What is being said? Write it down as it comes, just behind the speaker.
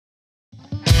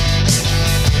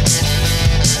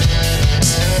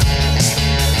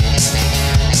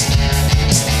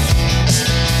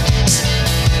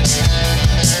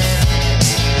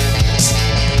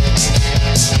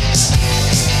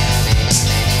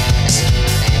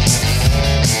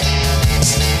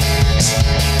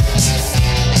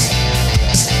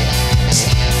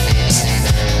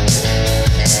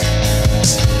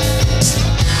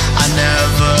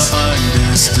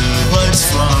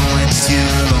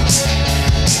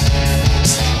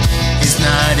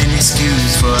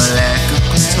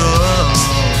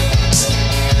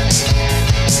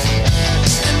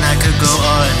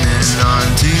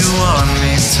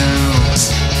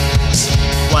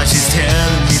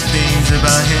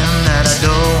about him that I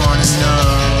don't wanna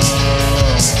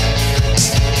know.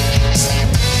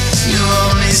 You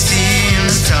only seem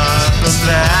to talk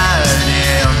about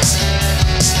him.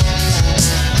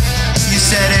 You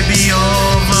said it'd be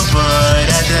over, but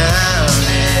I doubt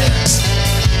it.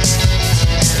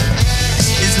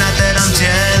 It's not that I'm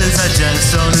jealous, I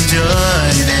just don't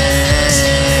enjoy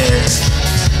it.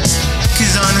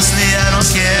 Cause honestly I don't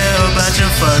care about your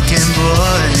fucking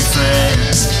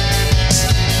boyfriend.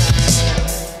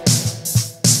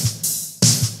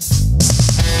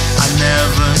 I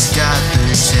never got the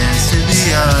chance to be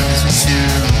honest with you.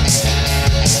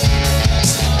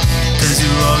 Cause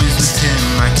you're always with him,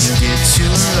 I can get you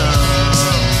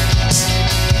love.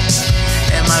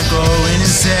 Am I going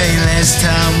insane? Last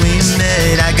time we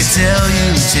met I could tell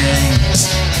you changed.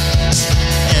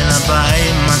 And I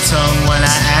bite my tongue when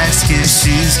I ask if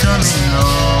she's coming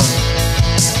home.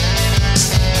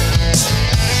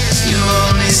 You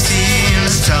only seem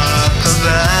to talk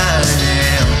about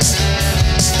him.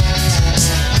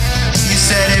 You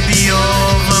said it'd be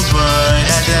over, but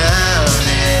I doubt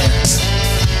it.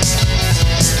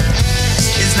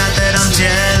 It's not that I'm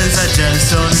jealous, I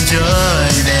just don't enjoy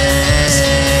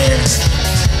that.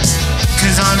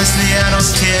 Cause honestly I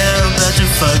don't care about your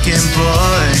fucking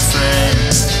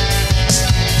boyfriend.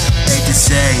 Hate to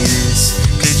say this,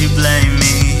 could you blame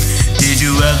me? Did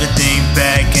you ever think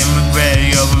back and regret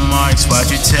your remarks? Why'd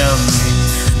you tell me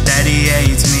that he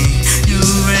hates me? You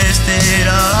risked it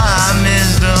all, I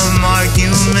missed the mark. You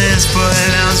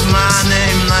mispronounced my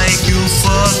name like you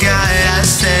forgot. I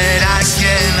said I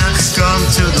cannot come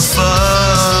to the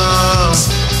phone.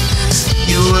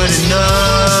 You wouldn't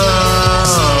know.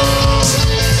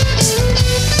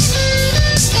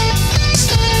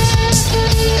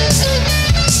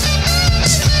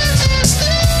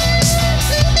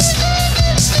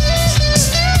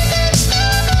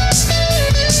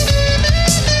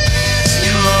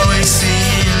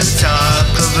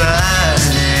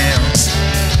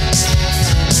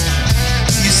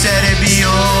 Said it'd be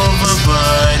over,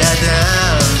 but I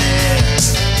doubt it.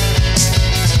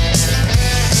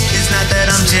 It's not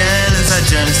that I'm jealous, I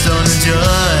just don't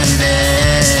enjoy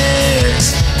that.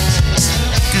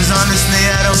 Cause honestly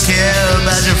I don't care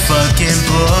about your fucking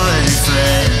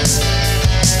boyfriend.